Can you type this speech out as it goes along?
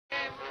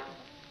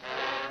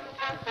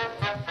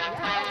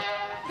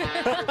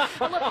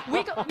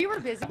Look, we were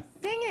busy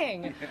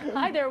singing.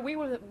 Hi there,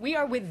 we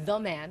are with the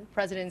man,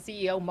 President and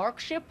CEO Mark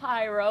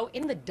Shapiro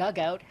in the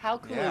dugout. How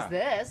cool is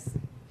this?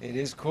 It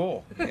is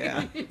cool,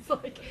 yeah.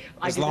 Like,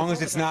 as long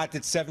as it's not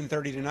at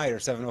 7:30 tonight or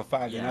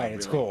 7:05 tonight,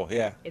 it's cool,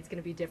 yeah. It's going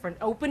to be different.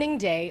 Opening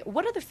day,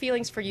 what are the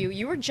feelings for you?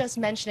 You were just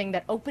mentioning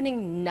that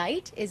opening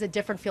night is a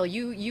different feel.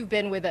 You've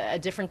been with a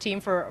different team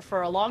for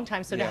a long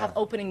time, so to have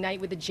opening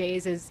night with the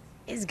Jays is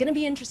going to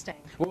be interesting.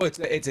 Well,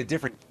 it's a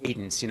different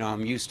cadence. You know,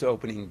 I'm used to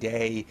opening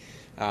day,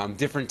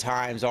 different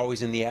times,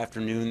 always in the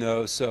afternoon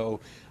though. So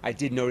I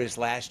did notice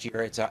last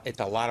year it's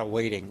a lot of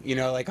waiting. You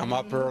know, like I'm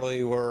up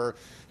early. We're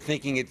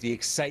thinking it's the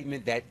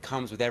excitement that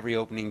comes with every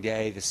opening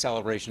day, the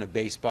celebration of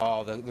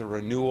baseball, the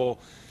renewal,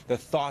 the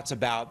thoughts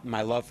about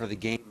my love for the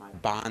game, my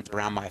bonds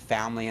around my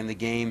family and the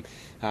game.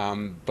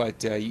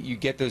 But you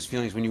get those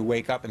feelings when you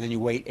wake up and then you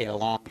wait a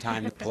long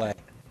time to play.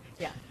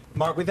 Yeah.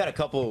 Mark, we've had a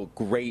couple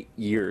great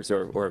years,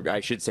 or I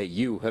should say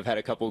you have had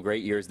a couple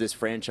great years. This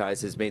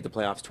franchise has made the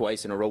playoffs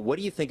twice in a row. What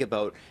do you think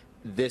about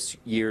this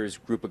year's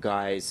group of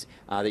guys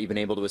that you've been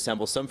able to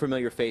assemble? Some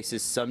familiar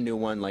faces, some new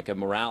one like a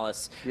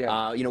Morales.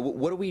 Yeah. You know,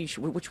 what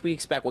should we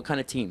expect? What kind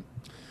of team?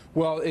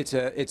 Well, it's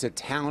a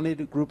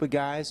talented group of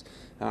guys.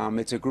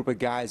 It's a group of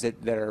guys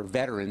that are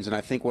veterans, and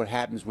I think what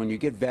happens when you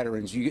get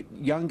veterans, you get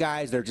young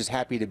guys, they're just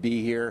happy to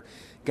be here.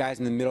 Guys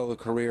in the middle of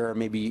the career are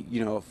maybe,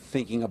 you know,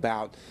 thinking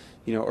about,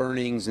 you know,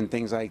 earnings and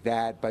things like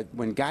that. But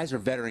when guys are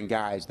veteran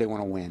guys, they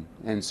want to win.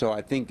 And so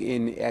I think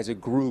as a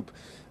group,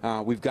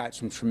 we've got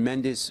some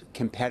tremendous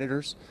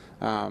competitors,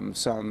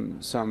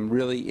 some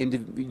really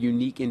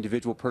unique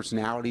individual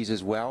personalities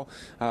as well.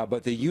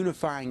 But the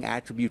unifying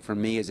attribute for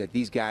me is that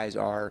these guys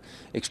are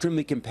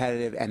extremely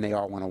competitive and they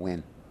all want to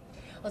win.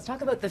 Let's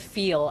talk about the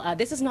feel.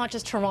 This is not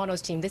just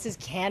Toronto's team, this is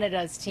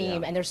Canada's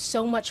team, and there's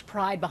so much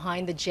pride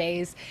behind the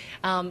Jays.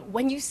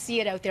 When you see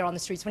it out there on the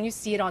streets, when you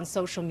see it on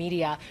social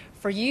media,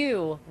 for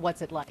you,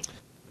 what's it like?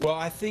 Well,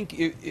 I think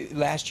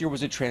last year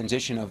was a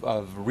transition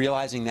of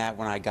realizing that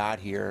when I got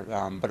here,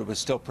 but it was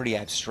still pretty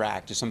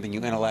abstract, just something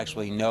you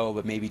intellectually know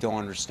but maybe don't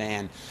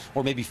understand,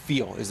 or maybe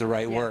feel is the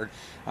right word.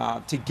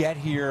 To get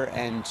here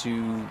and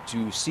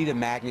to see the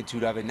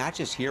magnitude of it, not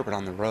just here but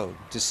on the road,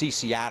 to see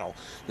Seattle,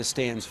 the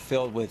stands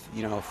filled with,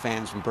 you know,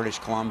 fans from British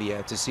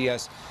Columbia, to see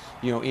us,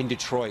 you know, in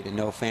Detroit and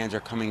know fans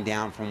are coming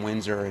down from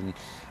Windsor and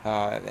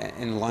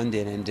in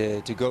London,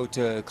 and to go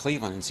to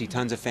Cleveland and see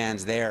tons of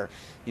fans there,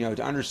 you know,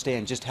 to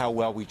understand just how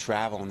well we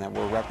travel and that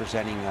we're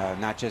representing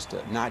not just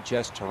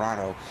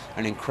Toronto,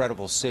 an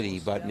incredible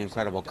city, but an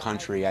incredible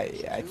country.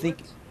 I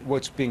think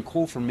what's been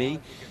cool for me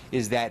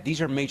is that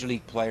these are major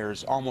league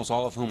players, almost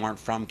all of whom aren't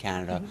from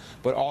Canada,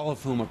 but all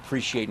of whom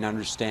appreciate and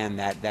understand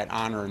that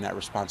honor and that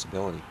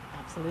responsibility.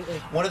 Absolutely.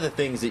 One of the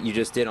things that you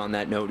just did on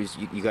that note is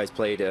you guys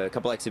played a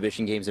couple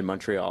exhibition games in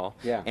Montreal.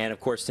 Yeah. And of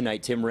course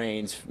tonight, Tim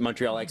Raines,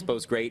 Montreal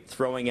Expo's great,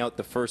 throwing out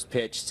the first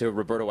pitch to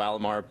Roberto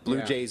Alomar.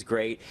 Blue Jays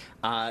great.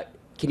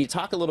 Can you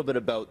talk a little bit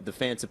about the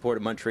fan support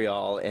of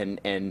Montreal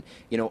and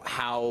you know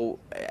how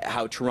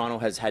Toronto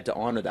has had to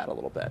honor that a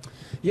little bit?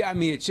 Yeah, I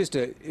mean it's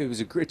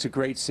a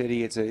great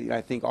city.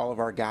 I think all of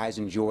our guys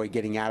enjoy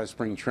getting out of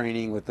spring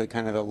training with the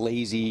kind of the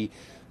lazy,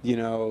 you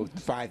know,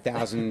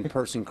 5,000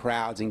 person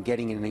crowds and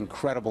getting in an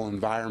incredible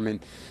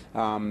environment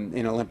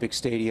in Olympic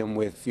Stadium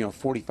with, you know,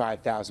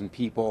 45,000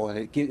 people,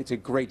 and it's a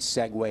great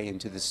segue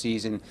into the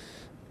season.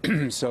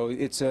 So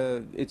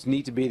it's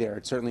neat to be there.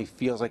 It certainly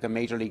feels like a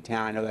major league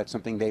town. I know that's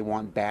something they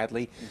want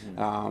badly.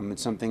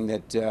 It's something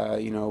that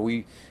you know,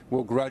 we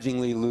will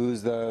grudgingly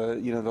lose the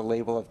the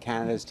label of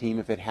Canada's team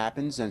if it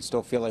happens, and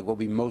still feel like we'll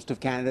be most of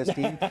Canada's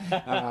team.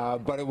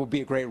 But it would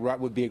be a great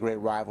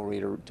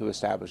rivalry to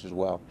establish as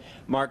well.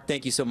 Mark,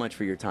 thank you so much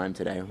for your time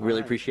today.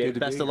 Really appreciate it.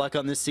 Best of luck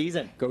on this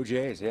season. Go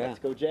Jays! Yeah. Let's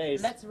go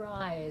Jays. Let's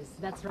rise.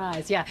 Let's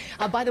rise. Yeah.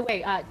 By the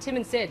way, Tim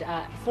and Sid,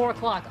 4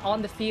 o'clock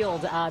on the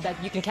field. That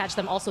you can catch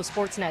them also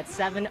Sportsnet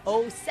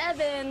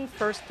 7:07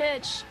 first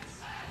pitch.